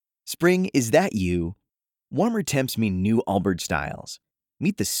Spring, is that you? Warmer temps mean new Allbirds styles.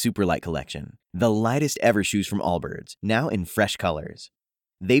 Meet the Superlight Collection, the lightest ever shoes from Allbirds, now in fresh colors.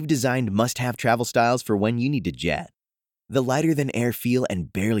 They've designed must-have travel styles for when you need to jet. The lighter-than-air feel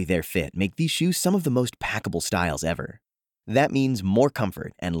and barely-there fit make these shoes some of the most packable styles ever. That means more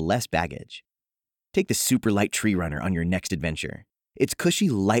comfort and less baggage. Take the Superlight Tree Runner on your next adventure. Its cushy,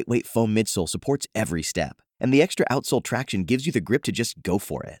 lightweight foam midsole supports every step, and the extra outsole traction gives you the grip to just go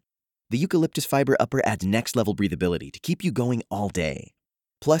for it. The eucalyptus fiber upper adds next-level breathability to keep you going all day.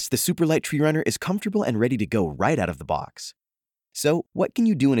 Plus, the Superlight Tree Runner is comfortable and ready to go right out of the box. So, what can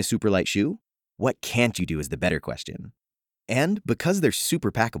you do in a Superlight shoe? What can't you do is the better question. And because they're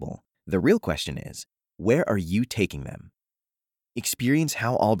super packable, the real question is, where are you taking them? Experience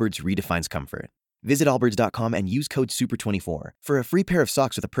how Allbirds redefines comfort. Visit allbirds.com and use code SUPER24 for a free pair of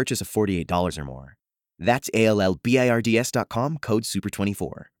socks with a purchase of $48 or more. That's ALLBIRDS.com, code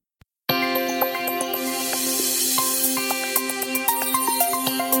SUPER24.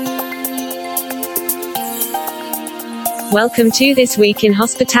 Welcome to This Week in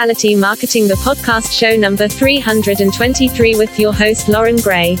Hospitality Marketing, the podcast show number 323 with your host, Lauren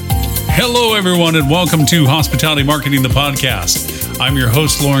Gray. Hello, everyone, and welcome to Hospitality Marketing, the podcast. I'm your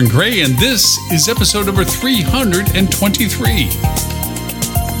host, Lauren Gray, and this is episode number 323.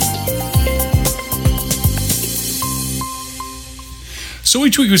 So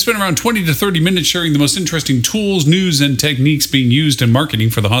each week we spend around 20 to 30 minutes sharing the most interesting tools, news, and techniques being used in marketing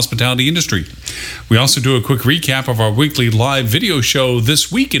for the hospitality industry. We also do a quick recap of our weekly live video show, This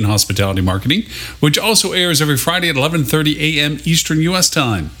Week in Hospitality Marketing, which also airs every Friday at 11:30 a.m. Eastern U.S.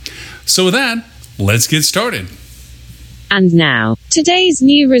 time. So with that, let's get started. And now, today's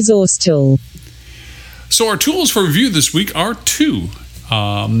new resource tool. So our tools for review this week are two.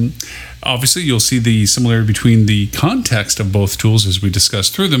 Obviously, you'll see the similarity between the context of both tools as we discuss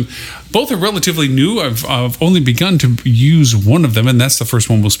through them. Both are relatively new. I've only begun to use one of them, and that's the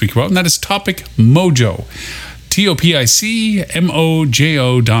first one we'll speak about, and that is Topic Mojo.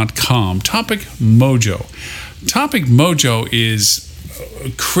 TOPICMOJO.com. Topic Mojo. Topic Mojo is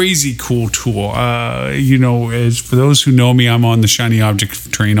a crazy cool tool. As for those who know me, I'm on the shiny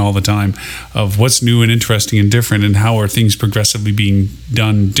object train all the time of what's new and interesting and different, and how are things progressively being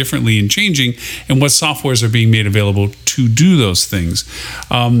done differently and changing, and what softwares are being made available to do those things.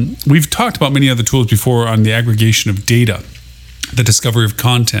 We've talked about many other tools before on the aggregation of data, the discovery of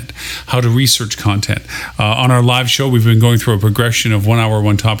content, how to research content. On our live show, we've been going through a progression of 1 hour,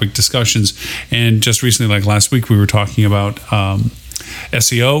 one topic discussions. And just recently, like last week, we were talking about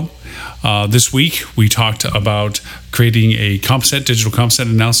SEO. This week, we talked about creating a digital comp set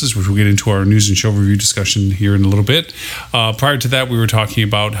analysis, which we'll get into our news and show review discussion here in a little bit. Prior to that, we were talking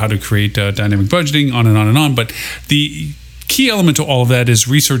about how to create dynamic budgeting, on and on and on. But the key element to all of that is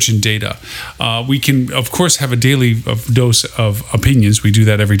research and data. We can, of course, have a daily dose of opinions. We do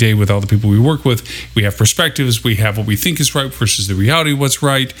that every day with all the people we work with. We have perspectives. We have what we think is right versus the reality of what's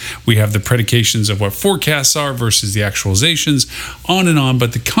right. We have the predications of what forecasts are versus the actualizations, on and on.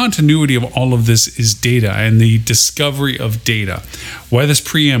 But the continuity of all of this is data and the discovery of data. Why this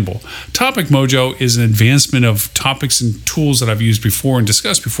preamble? Topic Mojo is an advancement of topics and tools that I've used before and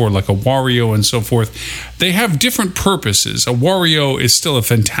discussed before, like a Wario and so forth. They have different purposes. A Wario is still a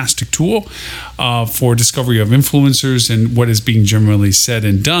fantastic tool for discovery of influencers and what is being generally said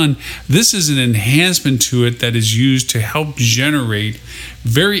and done. This is an enhancement to it that is used to help generate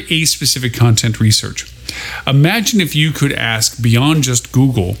very A-specific content research. Imagine if you could ask beyond just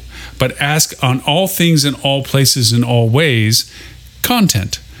Google, but ask on all things in all places in all ways,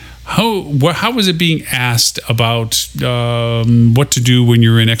 content. How is it being asked about what to do when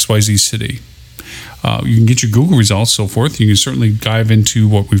you're in XYZ city? You can get your Google results, so forth. You can certainly dive into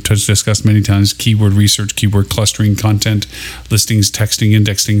what we've discussed many times: keyword research, keyword clustering, content listings, texting,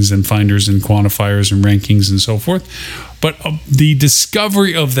 indexings, and finders and quantifiers and rankings and so forth. But the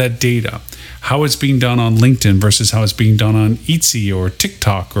discovery of that data, how it's being done on LinkedIn versus how it's being done on Etsy or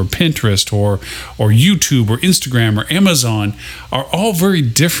TikTok or Pinterest or YouTube or Instagram or Amazon, are all very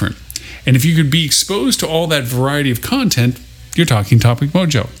different. And if you could be exposed to all that variety of content, you're talking Topic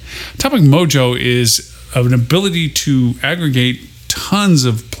Mojo. Topic Mojo is an ability to aggregate tons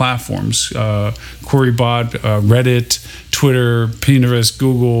of platforms, QueryBot, Reddit, Twitter, Pinterest,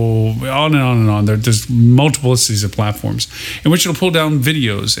 Google, on and on and on. There's multiplicities of platforms in which it'll pull down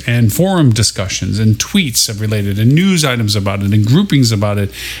videos and forum discussions and tweets related and news items about it and groupings about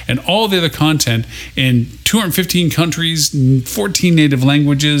it and all the other content in 215 countries, 14 native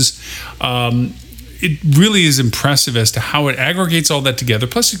languages, it really is impressive as to how it aggregates all that together.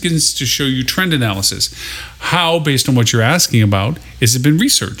 Plus, it gets to show you trend analysis. How, based on what you're asking about, has it been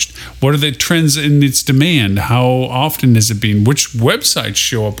researched? What are the trends in its demand? How often is it being? Which websites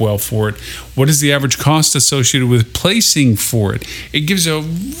show up well for it? What is the average cost associated with placing for it? It gives a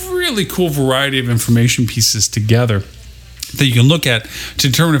really cool variety of information pieces together that you can look at to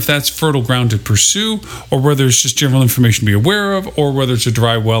determine if that's fertile ground to pursue, or whether it's just general information to be aware of, or whether it's a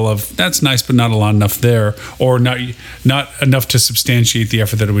dry well of that's nice but not a lot enough there, or not enough to substantiate the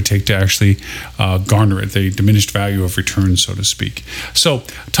effort that it would take to actually garner it, the diminished value of return, so to speak. So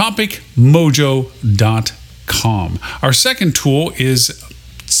topicmojo.com. Our second tool is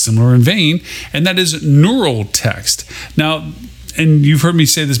similar in vein, and that is Neural Text. Now, and you've heard me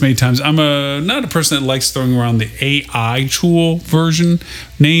say this many times, I'm not a person that likes throwing around the AI tool version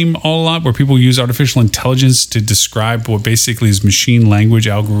name a lot, where people use artificial intelligence to describe what basically is machine language,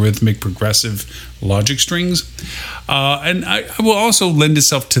 algorithmic, progressive logic strings. And I will also lend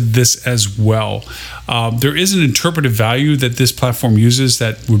itself to this as well. There is an interpretive value that this platform uses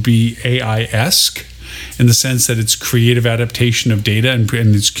that would be AI-esque, in the sense that it's creative adaptation of data and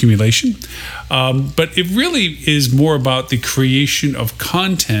its accumulation. But it really is more about the creation of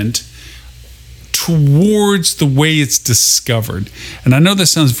content towards the way it's discovered. And I know that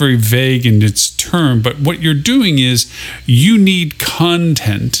sounds very vague in its term, but what you're doing is you need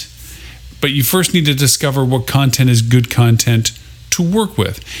content, but you first need to discover what content is good content to work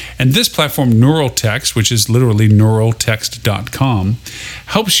with. And this platform, Neural Text, which is literally neuraltext.com,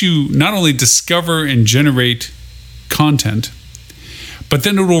 helps you not only discover and generate content, but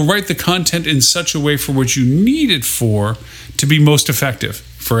then it will write the content in such a way for what you need it for to be most effective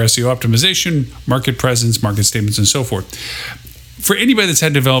for SEO optimization, market presence, market statements, and so forth. For anybody that's had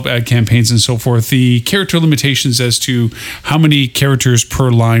to develop ad campaigns and so forth, the character limitations as to how many characters per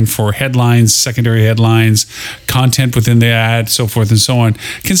line for headlines, secondary headlines, content within the ad, so forth and so on,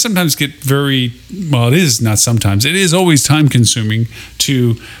 can sometimes get very, well, it is not sometimes, it is always time consuming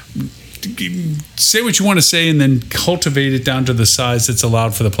to say what you want to say and then cultivate it down to the size that's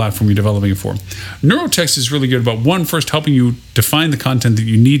allowed for the platform you're developing it for. Neural Text is really good about, one, first helping you define the content that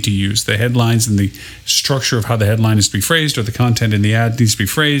you need to use, the headlines and the structure of how the headline is to be phrased, or the content in the ad needs to be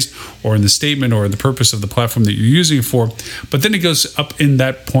phrased, or in the statement, or the purpose of the platform that you're using it for. But then it goes up in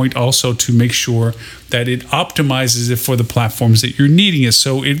that point also to make sure that it optimizes it for the platforms that you're needing it.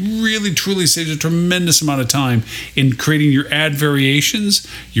 So it really, truly saves a tremendous amount of time in creating your ad variations,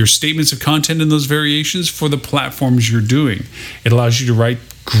 your statements of content in those variations for the platforms you're doing. It allows you to write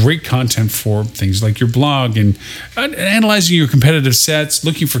great content for things like your blog and analyzing your competitive sets,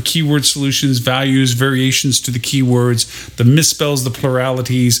 looking for keyword solutions, values, variations to the keywords, the misspells, the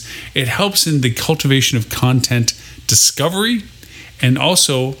pluralities. It helps in the cultivation of content discovery, and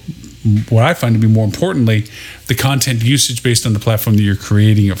also, what I find to be more importantly, the content usage based on the platform that you're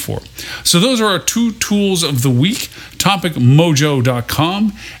creating it for. So those are our two tools of the week,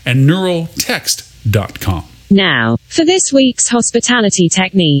 topicmojo.com and neuraltext.com. Now, for this week's hospitality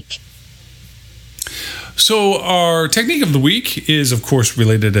technique. So our technique of the week is, of course,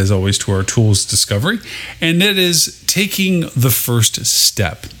 related, as always, to our tools discovery, and that is taking the first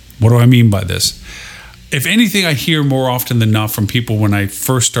step. What do I mean by this? If anything, I hear more often than not from people when I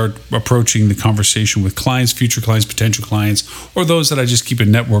first start approaching the conversation with clients, future clients, potential clients, or those that I just keep a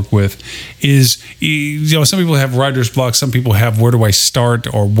network with, is, some people have writer's block, some people have, where do I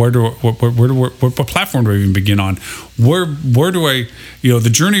start, or what platform do I even begin on? Where do I, the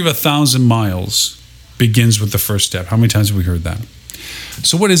journey of 1,000 miles begins with the first step. How many times have we heard that?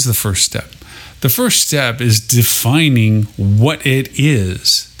 So what is the first step? The first step is defining what it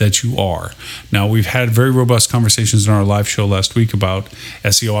is that you are. Now, we've had very robust conversations in our live show last week about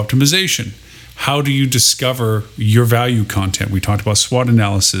SEO optimization. How do you discover your value content? We talked about SWOT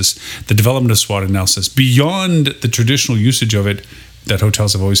analysis, the development of SWOT analysis, beyond the traditional usage of it that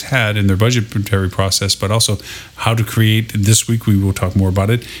hotels have always had in their budgetary process, but also how to create, this week we will talk more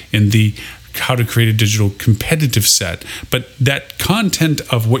about it, in the how to create a digital competitive set. But that content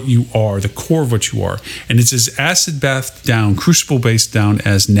of what you are, the core of what you are, and it's as acid-bathed down, crucible-based down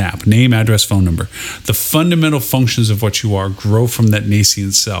as NAP, name, address, phone number. The fundamental functions of what you are grow from that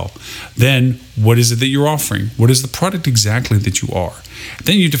nascent cell. Then, what is it that you're offering? What is the product exactly that you are?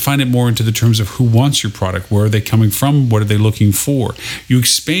 Then you define it more into the terms of who wants your product, where are they coming from, what are they looking for. You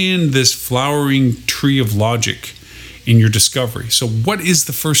expand this flowering tree of logic in your discovery. So what is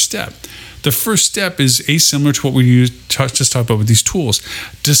the first step? The first step is similar to what we just talked about with these tools.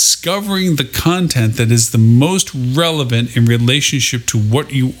 Discovering the content that is the most relevant in relationship to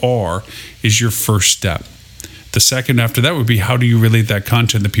what you are is your first step. The second after that would be, how do you relate that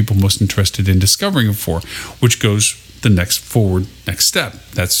content to people most interested in discovering it for, which goes the next step.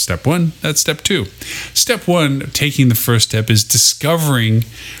 That's step one. That's step two. Step one, taking the first step, is discovering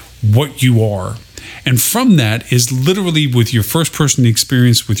what you are. And from that is literally, with your first person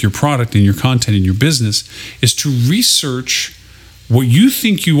experience with your product and your content and your business, is to research what you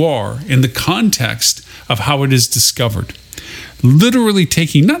think you are in the context of how it is discovered. Literally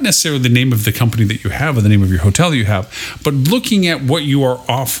taking not necessarily the name of the company that you have or the name of your hotel that you have, but looking at what you are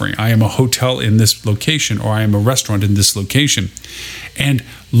offering. I am a hotel in this location, or I am a restaurant in this location, and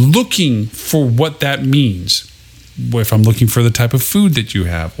looking for what that means. If I'm looking for the type of food that you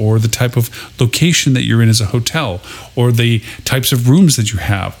have, or the type of location that you're in as a hotel, or the types of rooms that you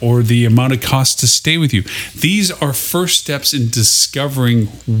have, or the amount of cost to stay with you. These are first steps in discovering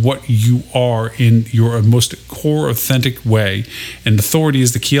what you are in your most core, authentic way. And authority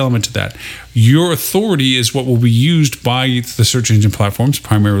is the key element to that. Your authority is what will be used by the search engine platforms,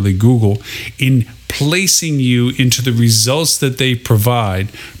 primarily Google, in placing you into the results that they provide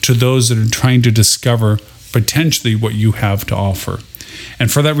to those that are trying to discover potentially what you have to offer. And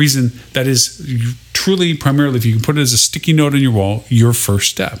for that reason, that is truly, primarily, if you can put it as a sticky note on your wall, your first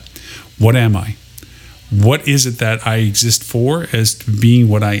step. What am I? What is it that I exist for, as to being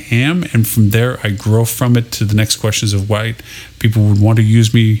what I am? And from there, I grow from it to the next questions of why people would want to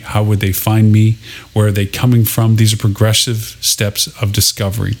use me. How would they find me? Where are they coming from? These are progressive steps of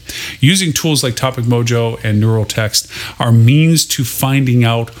discovery. Using tools like Topic Mojo and Neural Text are means to finding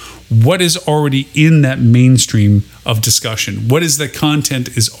out what is already in that mainstream of discussion. What is the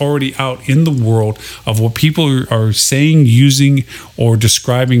content is already out in the world of what people are saying, using, or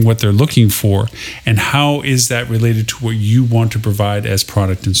describing what they're looking for, and how is that related to what you want to provide as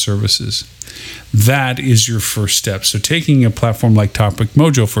product and services. That is your first step. So taking a platform like Topic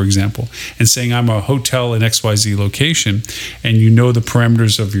Mojo, for example, and saying I'm a hotel in XYZ location, and you know the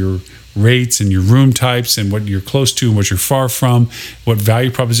parameters of your rates and your room types and what you're close to and what you're far from, what value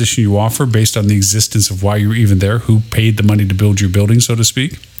proposition you offer based on the existence of why you're even there, who paid the money to build your building, so to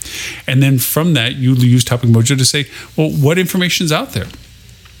speak. And then from that, you use Topic Mojo to say, well, what information's out there?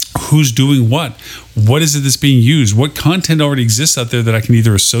 Who's doing what? What is it that's being used? What content already exists out there that I can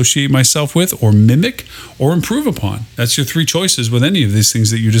either associate myself with or mimic or improve upon? That's your three choices with any of these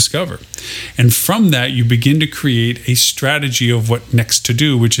things that you discover. And from that, you begin to create a strategy of what next to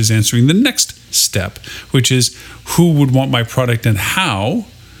do, which is answering the next step, which is who would want my product and how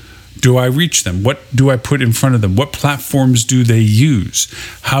do I reach them? What do I put in front of them? What platforms do they use?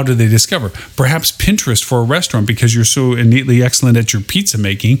 How do they discover? Perhaps Pinterest for a restaurant, because you're so innately excellent at your pizza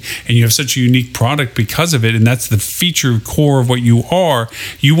making and you have such a unique product because of it, and that's the feature core of what you are.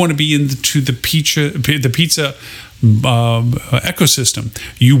 You want to be into the pizza ecosystem.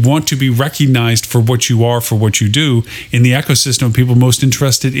 You want to be recognized for what you are, for what you do in the ecosystem of people most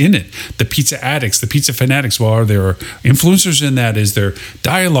interested in it. The pizza addicts, the pizza fanatics. Well, are there influencers in that? Is there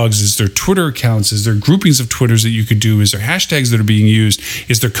dialogues? Is there Twitter accounts? Is there groupings of Twitters that you could do? Is there hashtags that are being used?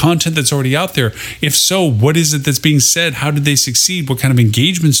 Is there content that's already out there? If so, what is it that's being said? How did they succeed? What kind of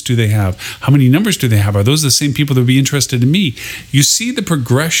engagements do they have? How many numbers do they have? Are those the same people that would be interested in me? You see the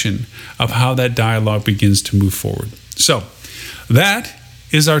progression of how that dialogue begins to move forward. So that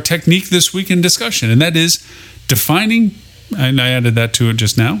is our technique this week in discussion, and that is defining, and I added that to it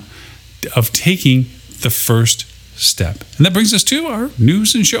just now, of taking the first step. And that brings us to our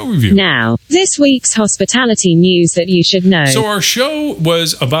news and show review. Now, this week's hospitality news that you should know. So our show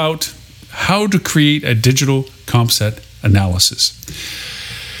was about how to create a digital comp set analysis.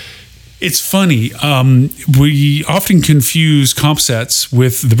 It's funny. We often confuse comp sets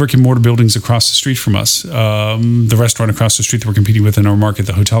with the brick and mortar buildings across the street from us, the restaurant across the street that we're competing with in our market,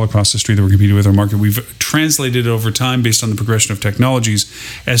 the hotel across the street that we're competing with in our market. We've translated over time based on the progression of technologies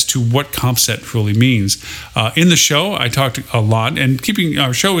as to what comp set really means. In the show, I talked a lot, and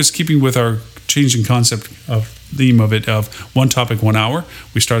our show is keeping with our changing concept of theme of it of one topic, 1 hour.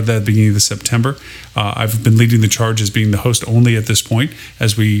 We started that at the beginning of September. I've been leading the charge as being the host only at this point,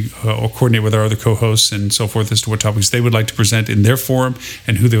 as we coordinate with our other co-hosts and so forth as to what topics they would like to present in their forum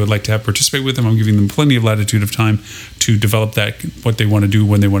and who they would like to have participate with them. I'm giving them plenty of latitude of time to develop that, what they want to do,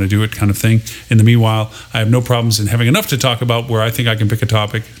 when they want to do it kind of thing. In the meanwhile, I have no problems in having enough to talk about where I think I can pick a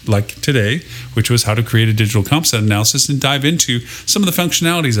topic like today, which was how to create a digital comp set analysis and dive into some of the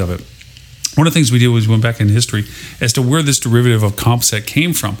functionalities of it. One of the things we did was went back in history as to where this derivative of comp set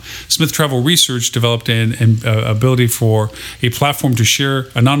came from. Smith Travel Research developed an ability for a platform to share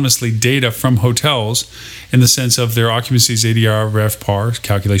anonymously data from hotels in the sense of their occupancies, ADR, RevPAR,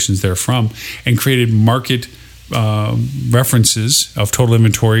 calculations therefrom, and created market references of total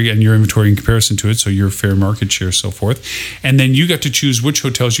inventory and your inventory in comparison to it, so your fair market share, so forth. And then you got to choose which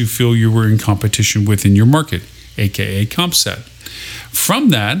hotels you feel you were in competition with in your market, aka comp set. From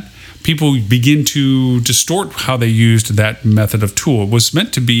that, people begin to distort how they used that method of tool. It was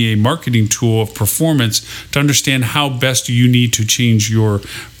meant to be a marketing tool of performance to understand how best you need to change your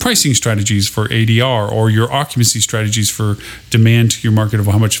pricing strategies for ADR or your occupancy strategies for demand to your market of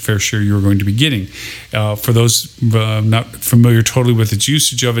how much fair share you're going to be getting. For those not familiar totally with its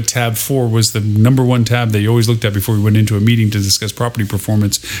usage of it, tab 4 was the number one tab that you always looked at before we went into a meeting to discuss property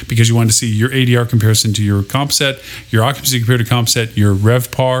performance, because you wanted to see your ADR comparison to your comp set, your occupancy compared to comp set, your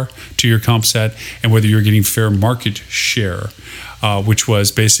RevPAR to your comp set, and whether you're getting fair market share. Which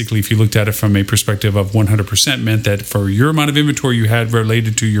was basically, if you looked at it from a perspective of 100%, meant that for your amount of inventory you had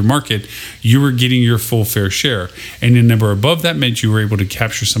related to your market, you were getting your full fair share. And the number above that meant you were able to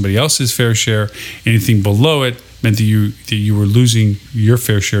capture somebody else's fair share. Anything below it meant that you were losing your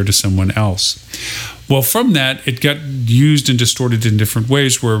fair share to someone else. Well, from that, it got used and distorted in different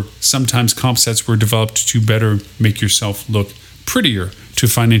ways, where sometimes comp sets were developed to better make yourself look prettier to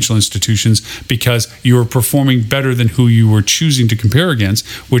financial institutions because you were performing better than who you were choosing to compare against,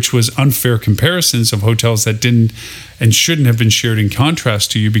 which was unfair comparisons of hotels that didn't and shouldn't have been shared in contrast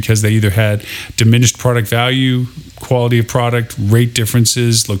to you because they either had diminished product value, quality of product, rate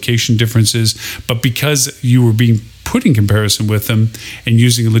differences, location differences, but because you were being put in comparison with them and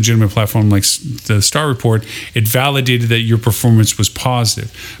using a legitimate platform like the Star Report, it validated that your performance was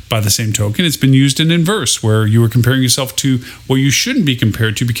positive. By the same token, it's been used in inverse, where you were comparing yourself to what you shouldn't be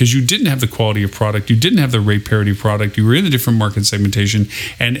compared to because you didn't have the quality of product, you didn't have the rate parity product, you were in a different market segmentation,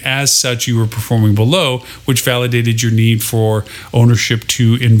 and as such, you were performing below, which validated your need for ownership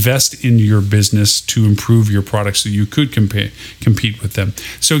to invest in your business to improve your products so you could compete with them.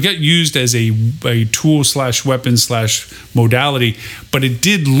 So it got used as a tool / weapon / modality, but it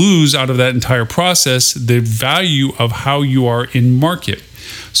did lose out of that entire process the value of how you are in market.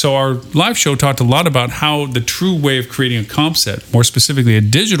 So our live show talked a lot about how the true way of creating a comp set, more specifically a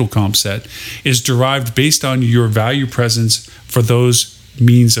digital comp set, is derived based on your value presence for those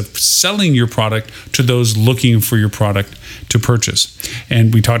means of selling your product to those looking for your product to purchase.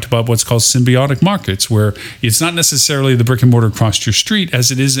 And we talked about what's called symbiotic markets, where it's not necessarily the brick and mortar across your street as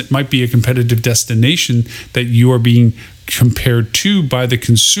it might be a competitive destination that you are being compared to by the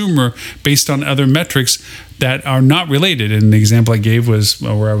consumer based on other metrics that are not related. And the example I gave was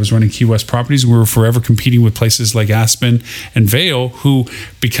where I was running Key West properties. We were forever competing with places like Aspen and Vail, who,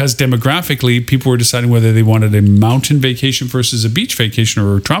 because demographically, people were deciding whether they wanted a mountain vacation versus a beach vacation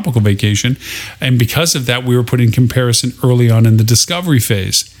or a tropical vacation. And because of that, we were put in comparison early on in the discovery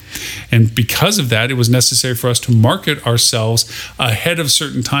phase. And because of that, it was necessary for us to market ourselves ahead of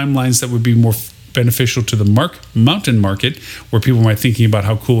certain timelines that would be more beneficial to the mountain market, where people might be thinking about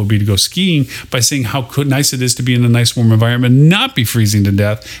how cool it would be to go skiing, by saying how nice it is to be in a nice warm environment, not be freezing to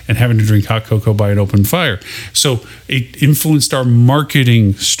death and having to drink hot cocoa by an open fire. So it influenced our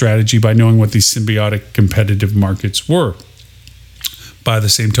marketing strategy by knowing what these symbiotic competitive markets were. By the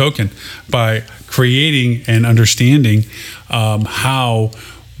same token, by creating and understanding how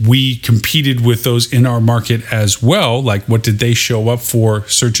we competed with those in our market as well. Like, what did they show up for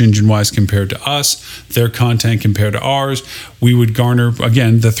search engine wise compared to us, their content compared to ours? We would garner,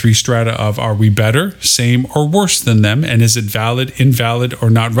 again, the 3 strata of, are we better, same, or worse than them? And is it valid, invalid,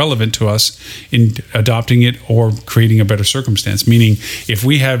 or not relevant to us in adopting it or creating a better circumstance? Meaning, if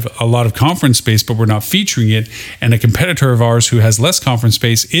we have a lot of conference space, but we're not featuring it, and a competitor of ours who has less conference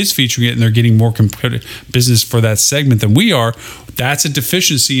space is featuring it and they're getting more business for that segment than we are, that's a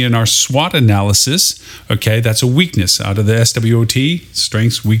deficiency in our SWOT analysis. Okay, that's a weakness. Out of the SWOT,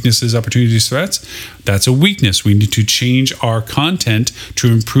 strengths, weaknesses, opportunities, threats, that's a weakness. We need to change our content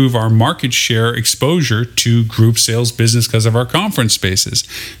to improve our market share exposure to group sales business because of our conference spaces.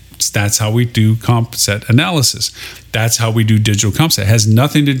 That's how we do comp set analysis. That's how we do digital comp set. It has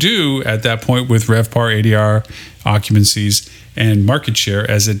nothing to do at that point with RevPAR, ADR, occupancies, and market share,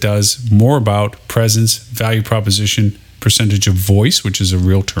 as it does more about presence, value proposition, percentage of voice, which is a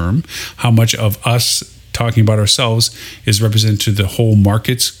real term, how much of us talking about ourselves is represented to the whole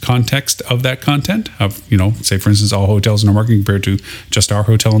market's context of that content of, say for instance, all hotels in our market compared to just our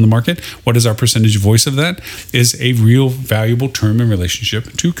hotel in the market. What is our percentage of voice of that is a real valuable term in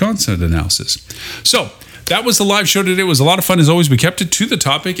relationship to content analysis. So that was the live show today. It was a lot of fun as always. We kept it to the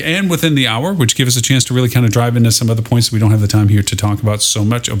topic and within the hour, which gave us a chance to really kind of drive into some other points that we don't have the time here to talk about so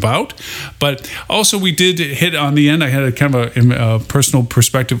much about. But also we did hit on the end. I had a kind of a personal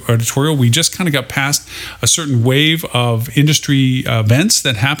perspective editorial. We just kind of got past a certain wave of industry events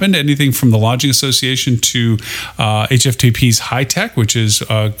that happened, anything from the Lodging Association to HFTP's High Tech, which is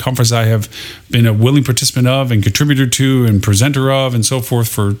a conference I have been a willing participant of and contributor to and presenter of and so forth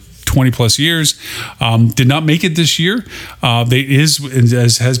for 20 plus years. Did not make it this year. It is,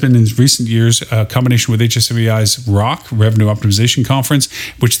 as has been in recent years, a combination with HSWI's ROC, Revenue Optimization Conference,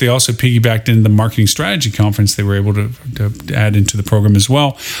 which they also piggybacked into the Marketing Strategy Conference. They were able to add into the program as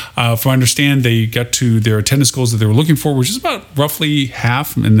well. If I understand, they got to their attendance goals that they were looking for, which is about roughly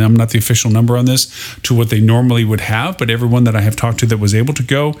half, and I'm not the official number on this, to what they normally would have. But everyone that I have talked to that was able to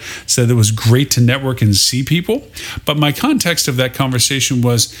go said it was great to network and see people. But my context of that conversation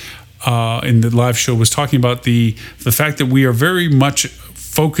was, in the live show, was talking about the fact that we are very much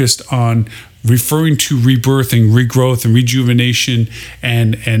focused on referring to rebirthing, regrowth, and rejuvenation,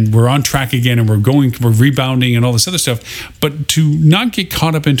 and we're on track again, and we're rebounding and all this other stuff, but to not get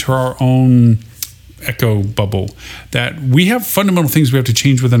caught up into our own echo bubble, that we have fundamental things we have to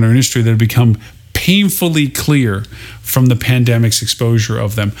change within our industry that have become painfully clear from the pandemic's exposure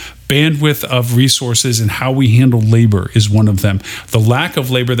of them. Bandwidth of resources and how we handle labor is one of them. The lack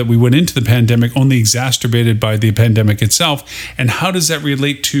of labor that we went into the pandemic only exacerbated by the pandemic itself. And how does that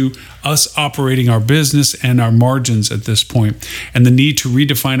relate to us operating our business and our margins at this point? And the need to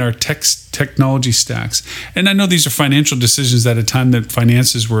redefine our technology stacks. And I know these are financial decisions at a time that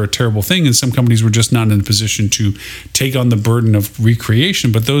finances were a terrible thing and some companies were just not in a position to take on the burden of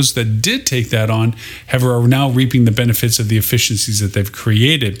recreation. But those that did take that on are now reaping the benefits of the efficiencies that they've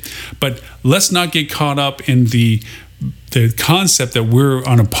created. But let's not get caught up in the concept that we're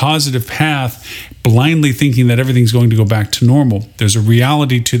on a positive path, blindly thinking that everything's going to go back to normal. There's a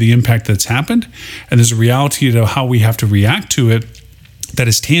reality to the impact that's happened, and there's a reality to how we have to react to it that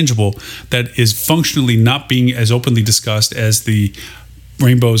is tangible, that is functionally not being as openly discussed as the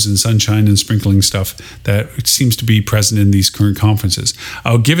rainbows and sunshine and sprinkling stuff that seems to be present in these current conferences.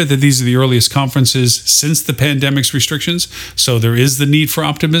 I'll give it that these are the earliest conferences since the pandemic's restrictions, so there is the need for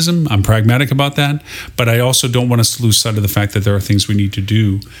optimism. I'm pragmatic about that, but I also don't want us to lose sight of the fact that there are things we need to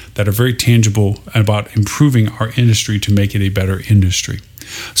do that are very tangible about improving our industry to make it a better industry.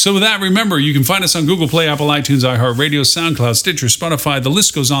 So with that, remember, you can find us on Google Play, Apple, iTunes, iHeartRadio, SoundCloud, Stitcher, Spotify. The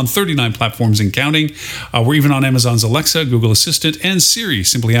list goes on, 39 platforms and counting. We're even on Amazon's Alexa, Google Assistant, and Siri.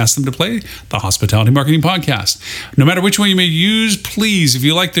 Simply ask them to play the Hospitality Marketing Podcast. No matter which one you may use, please, if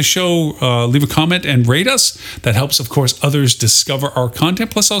you like the show, leave a comment and rate us. That helps, of course, others discover our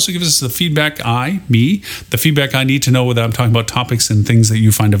content, plus also gives us the feedback the feedback I need to know whether I'm talking about topics and things that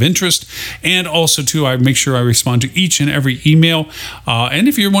you find of interest. And also, too, I make sure I respond to each and every email. And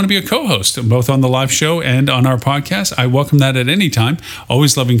if you want to be a co-host, both on the live show and on our podcast, I welcome that at any time.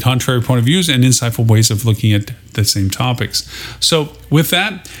 Always loving contrary point of views and insightful ways of looking at the same topics. So with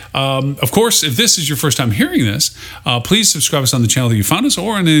that, of course, if this is your first time hearing this, please subscribe us on the channel that you found us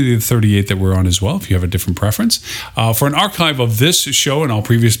or on any of the 38 that we're on as well, if you have a different preference. For an archive of this show and all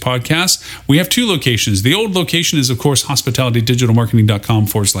previous podcasts, we have two locations. The old location is, of course,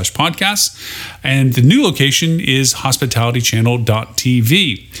 hospitalitydigitalmarketing.com/podcasts. And the new location is hospitalitychannel.tv.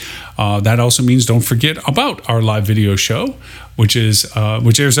 That also means don't forget about our live video show, which airs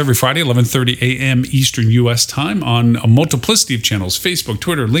every Friday, 11:30 a.m. Eastern U.S. time on a multiplicity of channels: Facebook,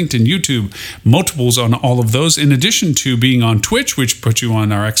 Twitter, LinkedIn, YouTube, multiples on all of those, in addition to being on Twitch, which puts you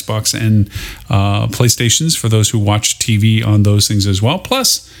on our Xbox and PlayStations for those who watch TV on those things as well,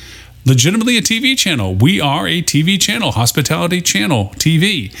 plus legitimately a TV channel. We are a TV channel, Hospitality Channel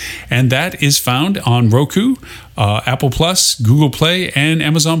TV, and that is found on Roku, Apple Plus, Google Play, and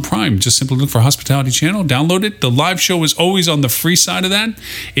Amazon Prime. Just simply look for Hospitality Channel, download it. The live show is always on the free side of that.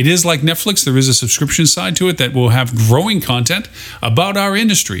 It is like Netflix. There is a subscription side to it that will have growing content about our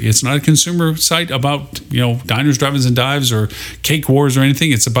industry. It's not a consumer site about, diners, drive-ins, and dives or cake wars or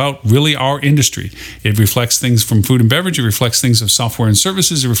anything. It's about really our industry. It reflects things from food and beverage. It reflects things of software and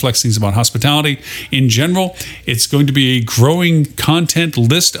services. It reflects things about hospitality in general. It's going to be a growing content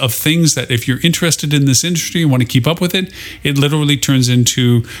list of things that if you're interested in this industry and want to keep up with it, it literally turns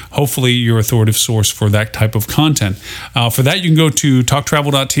into, hopefully, your authoritative source for that type of content. For that, you can go to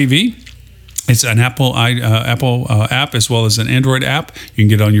talktravel.tv. It's an Apple app as well as an Android app. You can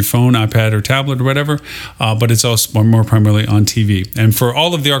get it on your phone, iPad, or tablet or whatever, but it's also more primarily on TV. And for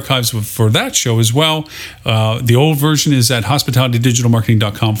all of the archives for that show as well, the old version is at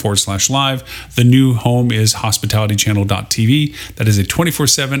hospitalitydigitalmarketing.com/live. The new home is hospitalitychannel.tv. That is a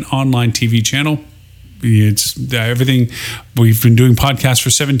 24/7 online TV channel. It's everything. We've been doing podcasts for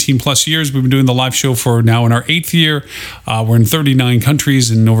 17 plus years. We've been doing the live show for now in our 8th year. We're in 39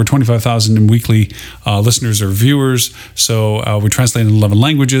 countries and over 25,000 weekly listeners or viewers. So we translate in 11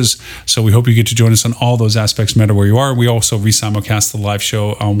 languages. So we hope you get to join us on all those aspects, no matter where you are. We also re-simulcast the live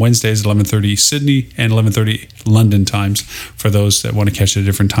show on Wednesdays at 11:30 Sydney and 11:30 London times for those that want to catch it at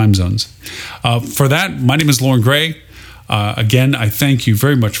different time zones. For that, my name is Loren Gray. Again, I thank you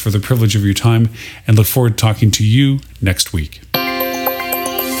very much for the privilege of your time and look forward to talking to you next week.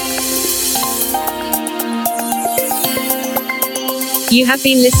 You have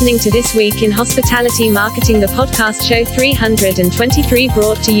been listening to This Week in Hospitality Marketing, the podcast show 323,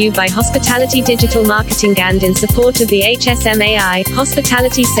 brought to you by Hospitality Digital Marketing and in support of the HSMAI,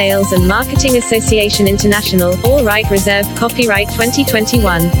 Hospitality Sales and Marketing Association International, all right reserved, copyright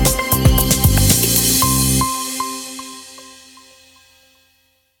 2021.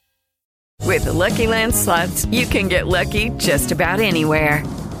 With the Lucky Land Slots, you can get lucky just about anywhere.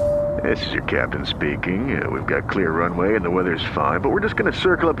 This is your captain speaking. We've got clear runway and the weather's fine, but we're just going to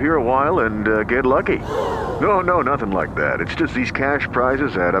circle up here a while and get lucky. No, nothing like that. It's just these cash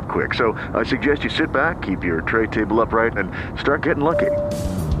prizes add up quick. So I suggest you sit back, keep your tray table upright, and start getting lucky.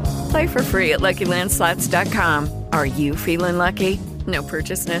 Play for free at LuckyLandSlots.com. Are you feeling lucky? No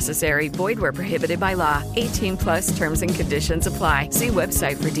purchase necessary. Void where prohibited by law. 18 plus terms and conditions apply. See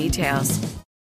website for details.